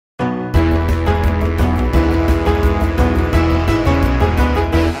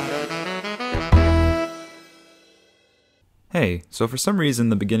Hey, so for some reason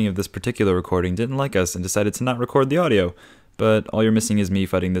the beginning of this particular recording didn't like us and decided to not record the audio, but all you're missing is me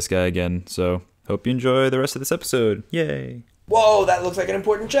fighting this guy again, so hope you enjoy the rest of this episode. Yay! Whoa, that looks like an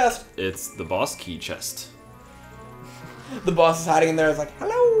important chest. It's the boss key chest. The boss is hiding in there. It's like,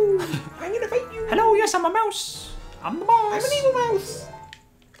 hello, I'm gonna fight you. Hello, yes, I'm a mouse. I'm the boss. I'm an evil mouse.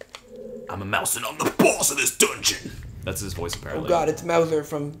 I'm a mouse and I'm the boss of this dungeon. That's his voice apparently. Oh god, it's Mouser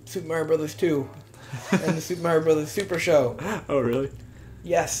from Super Mario Bros. 2 and the Super Mario Bros. Super Show. Oh, really?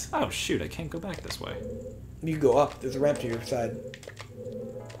 Yes. Oh, shoot, I can't go back this way. You go up. There's a ramp to your side.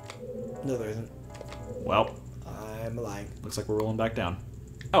 No, there isn't. Well, I'm lying. looks like we're rolling back down.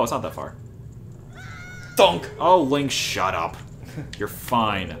 Oh, it's not that far. Thunk! Oh, Link, shut up. You're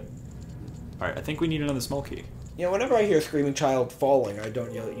fine. Alright, I think we need another small key. You know, whenever I hear a screaming child falling, I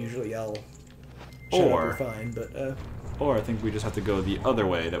don't usually yell. Shut up, you're fine, but, Or I think we just have to go the other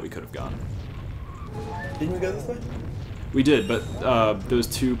way that we could have gone. Didn't we go this way? We did, but those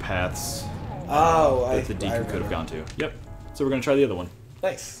two paths Oh, that the deacon could have gone to. Yep. So we're going to try the other one.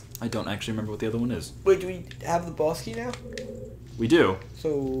 Nice. I don't actually remember what the other one is. Wait, do we have the boss key now? We do.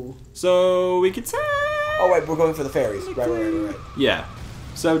 So we could say... Oh, wait, we're going for the fairies. Right. Yeah.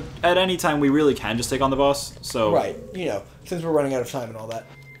 So at any time, we really can just take on the boss, so... Right, you know, since we're running out of time and all that.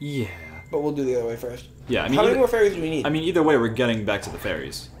 Yeah. But we'll do the other way first. Yeah, I mean... How many more fairies do we need? I mean, either way, we're getting back to the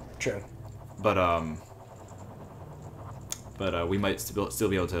fairies. True. But we might still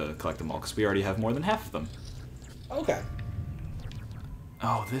be able to collect them all, because we already have more than half of them. Okay.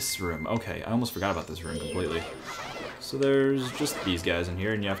 Oh, this room. Okay, I almost forgot about this room completely. So there's just these guys in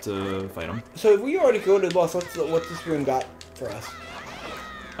here, and you have to fight them. So if we already go to the boss, what's this room got for us?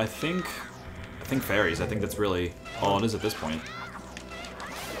 I think fairies. I think that's really all it is at this point.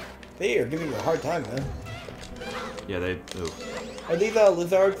 They are giving you a hard time, man. Yeah, they... Ooh. Are these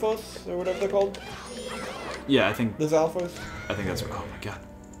Lizardfos, or whatever they're called? Yeah, I think Lizalfos? that's... Oh my god.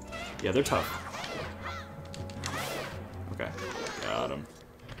 Yeah, they're tough. Okay, got him.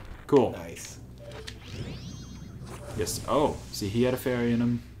 Cool. Nice. Yes. Oh, see, he had a fairy in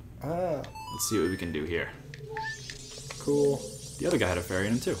him. Ah. Let's see what we can do here. Cool. The other guy had a fairy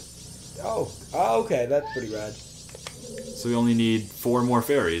in him too. Oh, okay, that's pretty rad. So we only need 4 more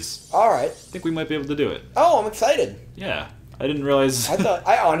fairies. Alright. I think we might be able to do it. Oh, I'm excited. Yeah. I didn't realize...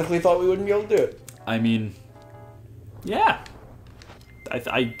 I honestly thought we wouldn't be able to do it. I mean... Yeah.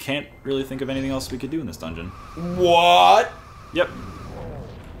 I can't really think of anything else we could do in this dungeon. What? Yep.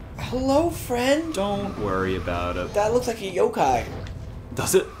 Hello, friend. Don't worry about it. That looks like a yokai.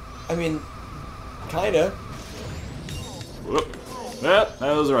 Does it? I mean, kinda. Whoop. Yeah,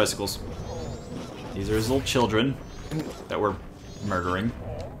 those are icicles. These are his little children that we're murdering.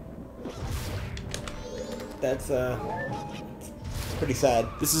 That's, pretty sad.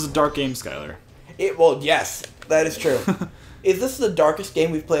 This is a dark game, Skyler. Well, yes, that is true. Is this the darkest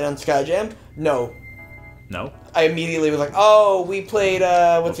game we've played on SkyJam? No. No? I immediately was like, oh, we played,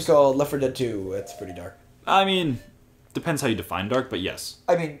 what's it called? Left 4 Dead 2. It's pretty dark. I mean, depends how you define dark, but yes.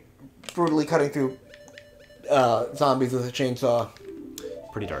 I mean, brutally cutting through zombies with a chainsaw.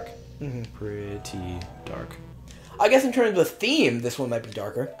 Pretty dark. Mm-hmm. Pretty dark. I guess in terms of theme, this one might be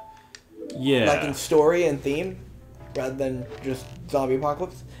darker. Yeah. Like in story and theme, rather than just zombie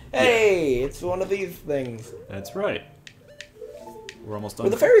apocalypse. Hey, Yeah. it's one of these things. That's right. We're almost done. Were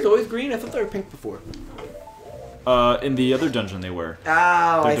the fairies always green? I thought they were pink before. In the other dungeon they were. Oh,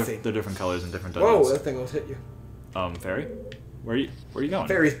 I see. They're different colors in different dungeons. Whoa, that thing almost hit you. Fairy? Where are you going?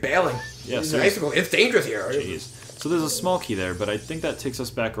 Fairy's bailing. Yeah, It's seriously. icicle. It's dangerous here. Jeez. So there's a small key there, but I think that takes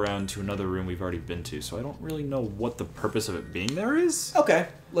us back around to another room we've already been to, so I don't really know what the purpose of it being there is. Okay,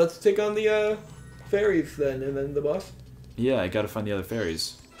 let's take on the fairies then, and then the boss. Yeah, I gotta find the other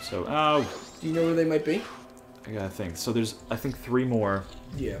fairies. So, oh, Do you know where they might be? I gotta think. So there's, I think, 3 more.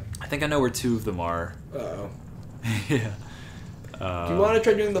 Yeah. I think I know where 2 of them are. Uh-oh. Yeah. Do you want to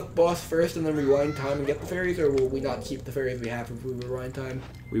try doing the boss first and then rewind time and get the fairies, or will we not keep the fairies we have if we rewind time?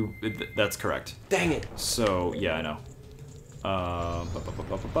 That's correct. Dang it. So, yeah, I know.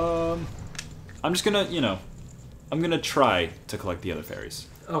 I'm just gonna, I'm gonna try to collect the other fairies.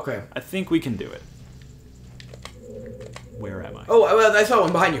 Okay. I think we can do it. Where am I? Oh, I saw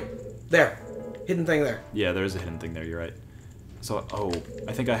one behind you. There. Hidden thing there. Yeah, there is a hidden thing there, you're right. So,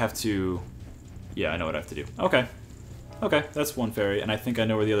 I think I have to... Yeah, I know what I have to do. Okay. Okay, that's one fairy, and I think I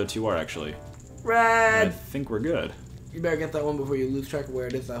know where the other 2 are, actually. And I Red! think we're good. You better get that one before you lose track of where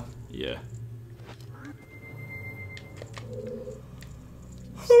it is, though. Yeah.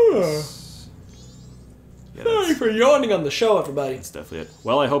 Yeah, Sorry for yawning on the show, everybody. that's definitely it.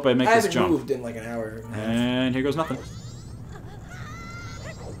 Well, I hope I make I this haven't jump. moved in like an hour. And here goes nothing.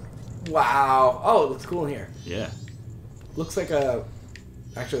 Wow. Oh, it looks cool in here. Yeah. Looks like a...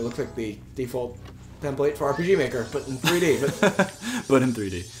 Actually, it looks like the default template for RPG Maker, but in 3D. But in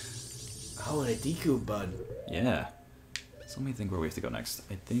 3D. Oh, and a Deku bud. Yeah. So let me think where we have to go next.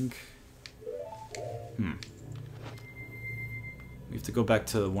 I think... We have to go back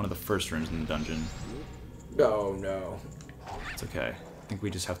to one of the first rooms in the dungeon. Oh, no. It's okay. I think we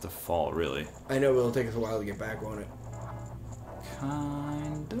just have to fall, really. I know it'll take us a while to get back on it.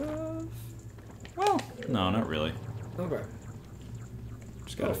 Kind of... Well, no, not really. Okay.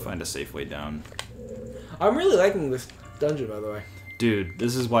 Just gotta find a safe way down. I'm really liking this dungeon, by the way. Dude,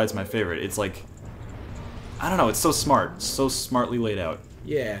 this is why it's my favorite. It's like... I don't know, it's so smart. So smartly laid out.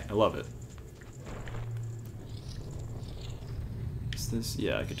 Yeah. I love it. Is this...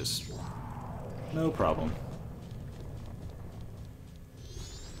 Yeah, I could just... No problem.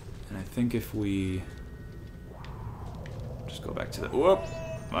 And I think if we... Just go back to the... Whoop!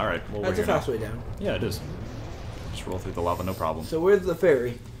 Alright, well, That's a fast way down. Yeah, it is. Just roll through the lava, no problem. So where's the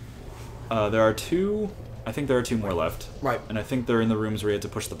ferry? There are two... I think there are two more left. Right. And I think they're in the rooms where you had to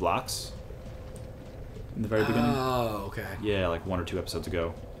push the blocks. In the very beginning. Oh, okay. Yeah, like 1 or 2 episodes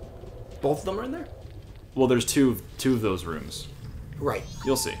ago. Both of them are in there? Well, there's two of those rooms. Right.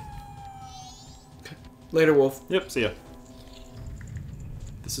 You'll see. Later, Wolf. Yep, see ya.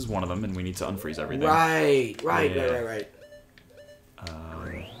 This is one of them, and we need to unfreeze everything. Right. Yeah.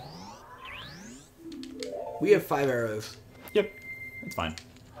 We have 5 arrows. Yep, it's fine.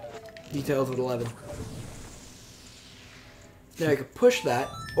 Details at 11. Now I could push that,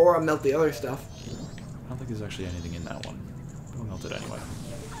 or I'll melt the other stuff. I don't think there's actually anything in that one. We'll melt it anyway.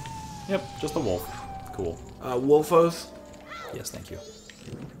 Yep, just a wolf. Cool. Wolfos. Yes, thank you.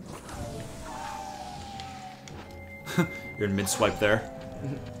 You're in mid-swipe there.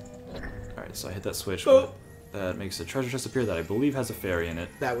 Alright, so I hit that switch. Oh. That makes a treasure chest appear that I believe has a fairy in it.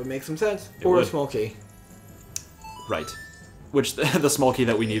 That would make some sense. It or would. a small key. Right. Which, the small key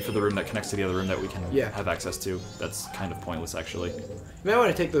that we need for the room that connects to the other room that we can Yeah. have access to. That's kind of pointless, actually. You might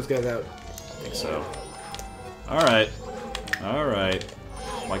want to take those guys out. I think so. Alright. Alright.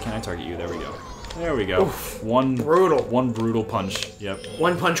 Why can't I target you? There we go. There we go. Oof. One brutal punch. Yep.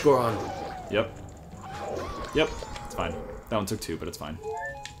 One punch Goron. Yep. Yep. It's fine. That one took 2, but it's fine.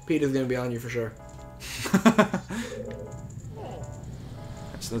 Pete is going to be on you for sure.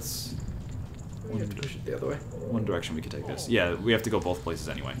 So that's The other way. one direction we could take this. Yeah, we have to go both places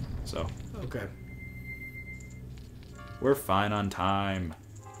anyway, so. Okay. We're fine on time.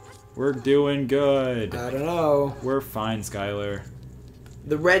 We're doing good. I don't know. We're fine, Skyler.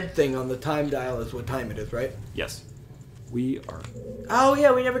 The red thing on the time dial is what time it is, right? Yes. We are... Oh,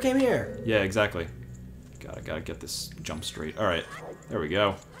 yeah, we never came here. Yeah, exactly. Gotta get this jump straight. Alright, there we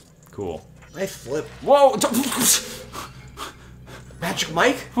go. Cool. Nice flip. Whoa! Magic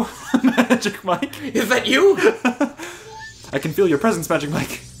Mike? Magic Mike? Is that you? I can feel your presence, Magic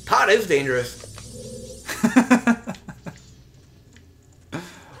Mike. Todd is dangerous.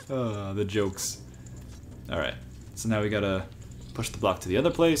 The jokes. Alright, so now we gotta push the block to the other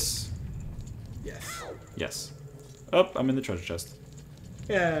place. Yes. Yes. Oh, I'm in the treasure chest.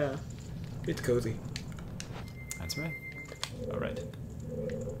 Yeah. It's cozy. That's right. Alright.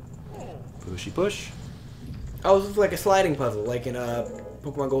 Pushy push. Oh, this is like a sliding puzzle, like in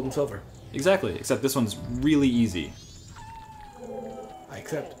Pokemon Gold and Silver. Exactly, except this one's really easy. I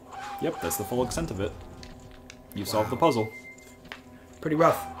accept. Yep, that's the full extent of it. You've solved the puzzle. Pretty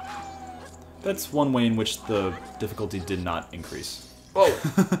rough. That's one way in which the difficulty did not increase. Oh,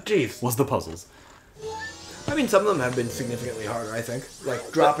 jeez. Was the puzzles. I mean, some of them have been significantly harder, I think.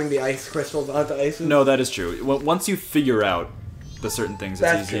 Like dropping the ice crystals onto ice. No, that is true. Well, once you figure out the certain things,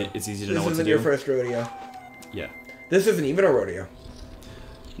 it's easy to know what to do. This isn't your first rodeo. Yeah. This isn't even a rodeo.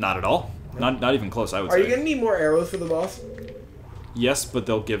 Not at all. No. Not even close, I would say. Are you gonna need more arrows for the boss? Yes, but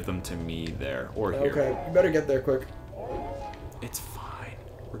they'll give them to me there, or here. Okay, you better get there quick. It's fine.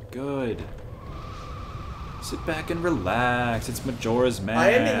 We're good. Sit back and relax. It's Majora's Mask.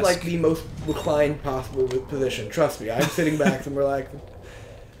 I am in like the most reclined possible position. Trust me, I'm sitting back and relaxing.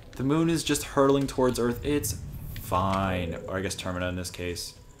 The moon is just hurtling towards Earth. It's fine. Or I guess Termina in this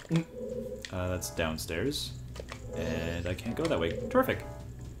case. That's downstairs. And I can't go that way. Terrific.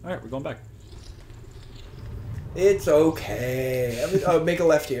 Alright, we're going back. It's okay. Oh, make a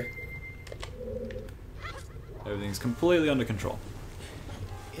left here. Everything's completely under control.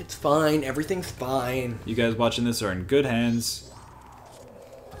 It's fine. Everything's fine. You guys watching this are in good hands.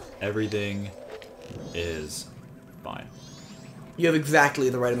 Everything is fine. You have exactly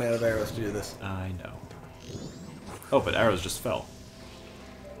the right amount of arrows to do this. I know. Oh, but arrows just fell.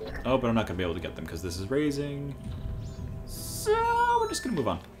 Oh, but I'm not going to be able to get them because this is raising. So we're just going to move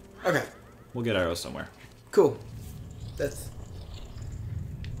on. Okay. We'll get arrows somewhere. Cool. That's...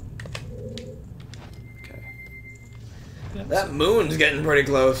 Okay. Yeah, That moon's getting pretty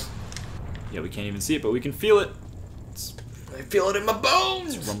close. yeah, we can't even see it, but we can feel it. It's I feel it in my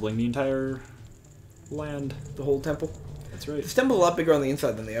bones! rumbling the entire land. The whole temple. That's right. This temple's a lot bigger on the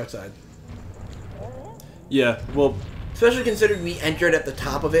inside than the outside. Yeah, well, Especially considering we entered at the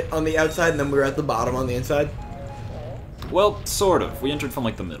top of it on the outside, and then we were at the bottom on the inside. well, sort of. We entered from,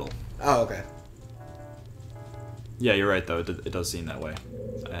 like, the middle. Oh, okay. Yeah, you're right, though. It does seem that way.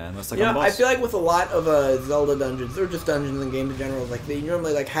 And let's take You on know, the I boss. feel like with a lot of Zelda dungeons, or just dungeons in games in general, like they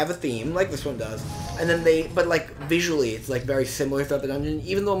normally like have a theme, like this one does, and then but like visually, it's like very similar throughout the dungeon.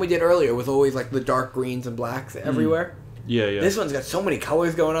 Even the one we did earlier was always like the dark greens and blacks everywhere. Yeah, yeah. This one's got so many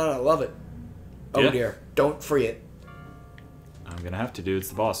colors going on. I love it. Oh Yeah. dear! Don't free it. I'm gonna have to, dude. It's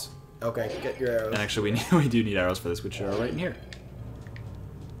the boss. Okay, get your arrows. And actually, we do need arrows for this, which are right in here.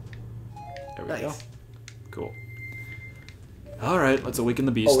 There we go. Nice. Cool. Alright, let's awaken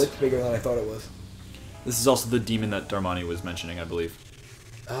the beast. Oh, it's bigger than I thought it was. This is also the demon that Darmani was mentioning, I believe.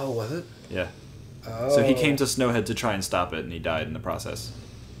 Oh, was it? Yeah. Oh. So he came to Snowhead to try and stop it, and he died in the process.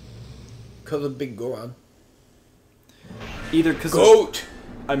 Because of Big Goron. Either because... Goat!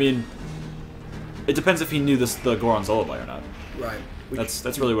 I mean, it depends if he knew the Goron's lullaby or not. Right. Which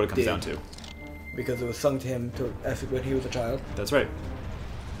That's really what it comes did, down to. Because it was sung to him when he was a child. That's right.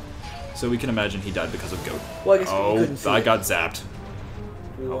 So we can imagine he died because of Goat. Well, I guess we Oh, couldn't see I it. got zapped.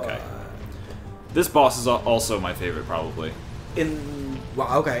 Okay. This boss is also my favorite, probably.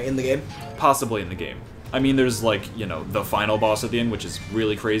 Okay, in the game? Possibly in the game. I mean, there's, like, you know, the final boss at the end, which is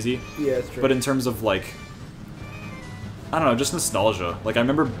really crazy. Yeah, it's true. But in terms of, like, I don't know, just nostalgia. Like, I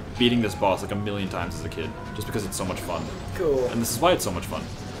remember beating this boss, like, a million times as a kid, just because it's so much fun. Cool. And this is why it's so much fun.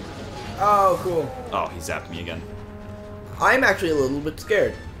 Oh, cool. Oh, he zapped me again. I'm actually a little bit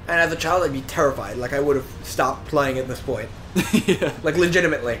scared. And as a child, I'd be terrified. Like, I would have stopped playing at this point. Yeah. Like,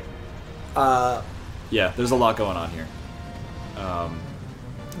 legitimately. Yeah, there's a lot going on here.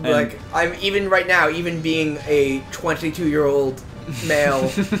 Like, I'm even right now, even being a 22-year-old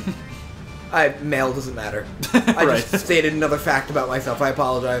male... male doesn't matter. I Right. just stated another fact about myself. I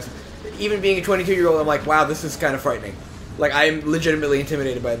apologize. Even being a 22-year-old, I'm like, wow, this is kind of frightening. Like, I'm legitimately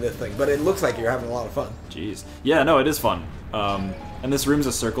intimidated by this thing. But it looks like you're having a lot of fun. Jeez. Yeah, no, it is fun. And this room's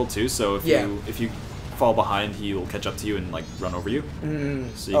a circle, too, so if you fall behind, he will catch up to you and, like, run over you.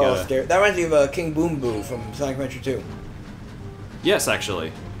 So you gotta... Scary. That reminds me of King Boom Boo from Sonic Adventure 2. Yes,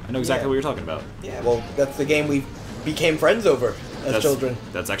 actually. I know exactly what you're talking about. Yeah, well, that's the game we became friends over as children.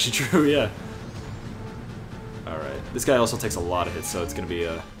 That's actually true, yeah. Alright. This guy also takes a lot of hits, so it's gonna be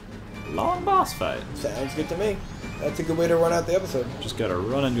a long boss fight. Sounds good to me. That's a good way to run out the episode. Just gotta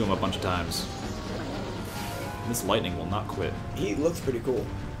run into him a bunch of times. This lightning will not quit. He looks pretty cool.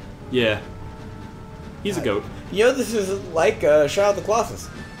 Yeah. He's a goat. You know, this is like Shadow of the Colossus.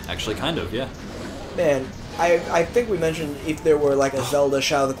 Actually, kind of, yeah. Man, I think we mentioned if there were like a Zelda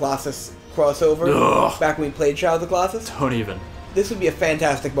Shadow of the Colossus crossover Ugh. back when we played Shadow of the Colossus. Don't even. This would be a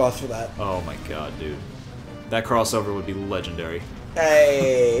fantastic boss for that. Oh my god, dude. That crossover would be legendary.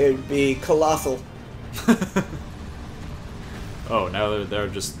 Hey, it would be colossal. Oh, now they're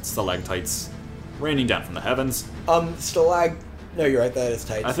just stalactites raining down from the heavens. No, you're right, that is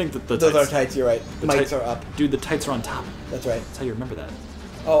tights. I think that the Those tights... are tights, you're right. the Mites tit- are up. Dude, the tights are on top. That's right. That's how you remember that.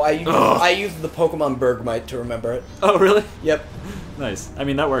 Oh, Ugh. I used the Pokemon Bergmite to remember it. Oh, really? Yep. Nice. I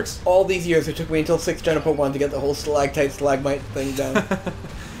mean, that works. All these years, it took me until 6th gen of Pokemon to get the whole stalactite, stalagmite thing down.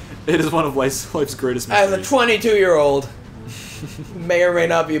 It is one of life's greatest As mysteries. a 22-year-old, may or may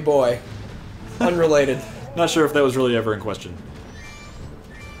not be a boy. Unrelated. Not sure if that was really ever in question.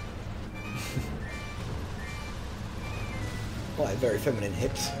 Well, I have very feminine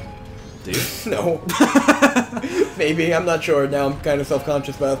hips. Do you? No. Maybe, I'm not sure. Now I'm kind of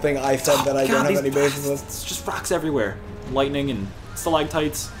self-conscious about a thing I said that I don't have any basis with. It's just rocks everywhere. Lightning and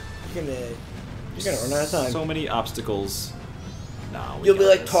stalactites. You're gonna run out of time. So many obstacles. Nah, we You'll be got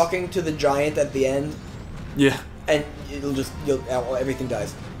like this. talking to the giant at the end, Yeah. and everything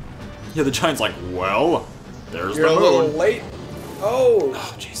dies. Yeah, the giant's like, well, there's You're the a moon. little late. Oh.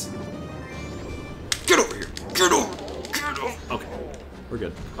 Oh, jeez. Get over here. Get over. Get over. Okay. We're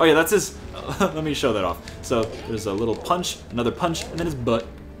good. Oh, yeah, that's his... let me show that off. So, there's a little punch, another punch, and then his butt.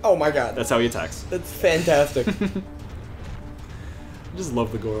 Oh my god. That's how he attacks. That's fantastic. I just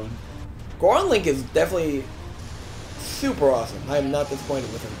love the Goron. Goron Link is definitely super awesome. I am not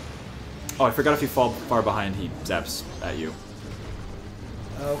disappointed with him. Oh, I forgot if you fall far behind, he zaps at you.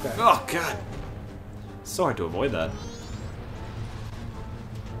 Okay. Oh, God. So hard to avoid that.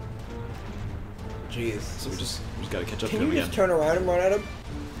 Jeez. So we just gotta catch up Can to him you again. just turn around and run at him?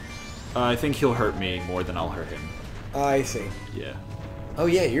 I think he'll hurt me more than I'll hurt him. I see. Yeah. Oh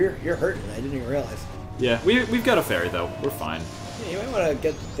yeah, you're hurting. I didn't even realize. Yeah, we've got a fairy, though. We're fine. Yeah, you might want to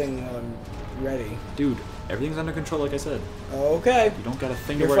get the thing ready. Dude, everything's under control, like I said. Okay. You don't got a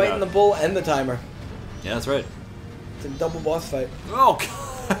thing You're to worry fighting about. the bull and the timer. Yeah, that's right. It's a double boss fight. Oh,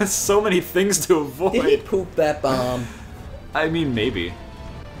 God. So many things to avoid. Did he poop that bomb? I mean, maybe.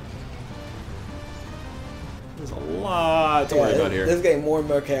 There's a lot to worry about here. This is getting more and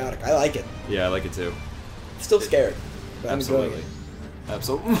more chaotic. I like it. Yeah, I like it too. Still scared. But Absolutely. I'm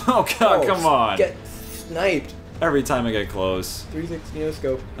Absolutely. Oh, God, come on. Get sniped. Every time I get close. 360 no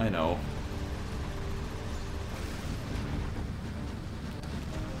scope. I know.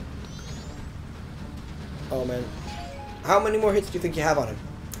 Oh, man. How many more hits do you think you have on him?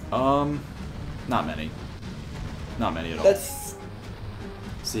 Not many. Not many at all. That's...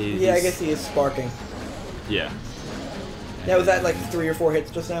 See, Yeah, I guess he is sparking. Yeah. Now, was that like 3 or 4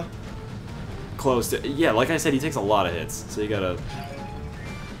 hits just now? Close to... Yeah, like I said, he takes a lot of hits. So you gotta...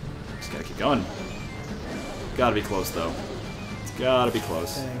 Just gotta keep going. Gotta be close, though. It's gotta be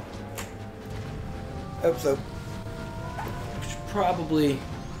close. Dang. Hope so. We should probably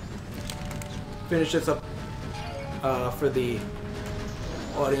finish this up for the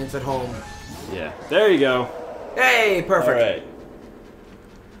audience at home. Yeah. There you go. Hey, perfect. Alright.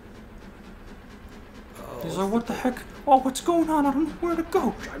 He's like, what the heck? Oh, what's going on? I don't know where to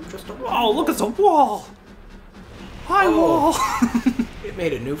go. I'm just a Oh, look, it's a wall. Hi, wall. It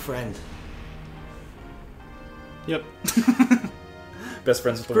made a new friend. Yep. Best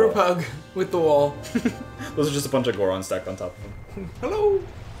friends with the Group wall. hug with the wall. Those are just a bunch of Gorons stacked on top of them. Hello.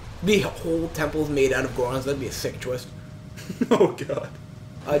 The whole temple's made out of Gorons. That'd be a sick twist. Oh, God.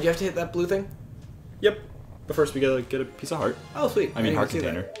 Do you have to hit that blue thing? Yep. But first we gotta get a piece of heart. Oh, sweet. I mean, didn't heart even see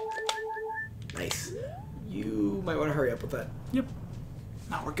container. that. Nice. You might want to hurry up with that. Yep.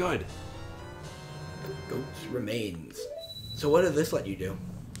 No, we're good. Goat's remains. So what does this let you do?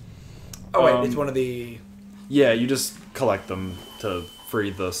 Oh, wait, it's one of the... Yeah, you just collect them to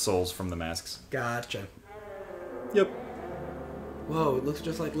free the souls from the masks. Gotcha. Yep. Whoa, it looks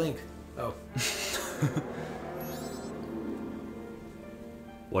just like Link. Oh.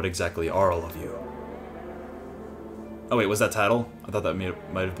 What exactly are all of you? Oh wait, was that Tattle? I thought that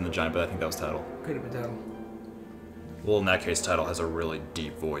might have been the giant, but I think that was Tattle. Could have been Tattle. Well, in that case, Tattle has a really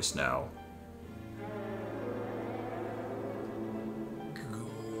deep voice now.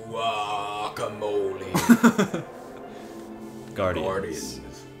 Guacamole. Guardians.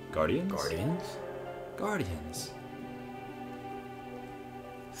 Guardians? Guardians? Guardians.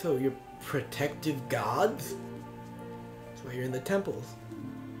 So you're protective gods? That's why you're in the temples.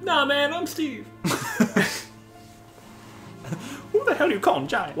 Nah, man, I'm Steve. Who the hell do you call him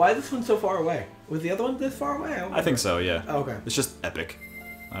giant? Why is this one so far away? Was the other one this far away? I think so, yeah. Oh, okay. It's just epic.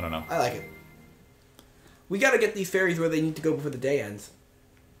 I don't know. I like it. We gotta get these fairies where they need to go before the day ends.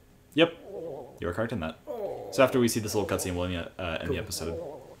 Yep. You were correct in that. So after we see this little cutscene, we'll end the episode.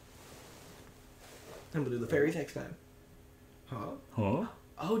 And we'll do the fairies next time. Huh? Huh?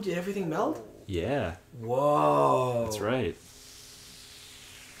 Oh, did everything melt? Yeah. Whoa. That's right.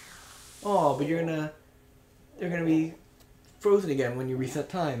 Oh, but they're gonna be frozen again when you reset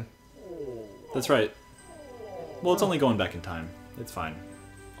time. That's right. Well, it's only going back in time. It's fine.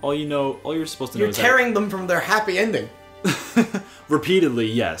 All you're supposed to know You're is tearing them from their happy ending. that... Repeatedly,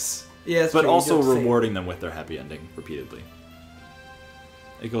 yes. Yeah, but true, also rewarding them with their happy ending repeatedly.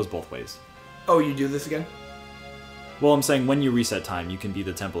 It goes both ways. Oh, you do this again? Well, I'm saying when you reset time, you can be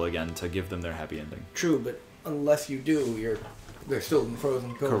the temple again to give them their happy ending. True, but unless you do, they're still in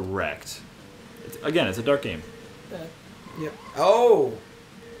frozen cold. Correct. Again, it's a dark game. Yep. Oh!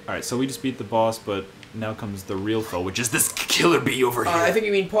 Alright, so we just beat the boss, but now comes the real foe, which is this killer bee over here. I think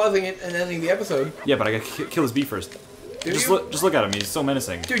you mean pausing it and ending the episode. Yeah, but I gotta kill his bee first. Just look at him, he's so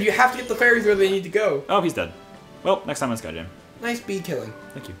menacing. Dude, you have to get the fairies where they need to go. Oh, he's dead. Well, next time on SkyJam. Nice bee killing.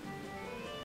 Thank you.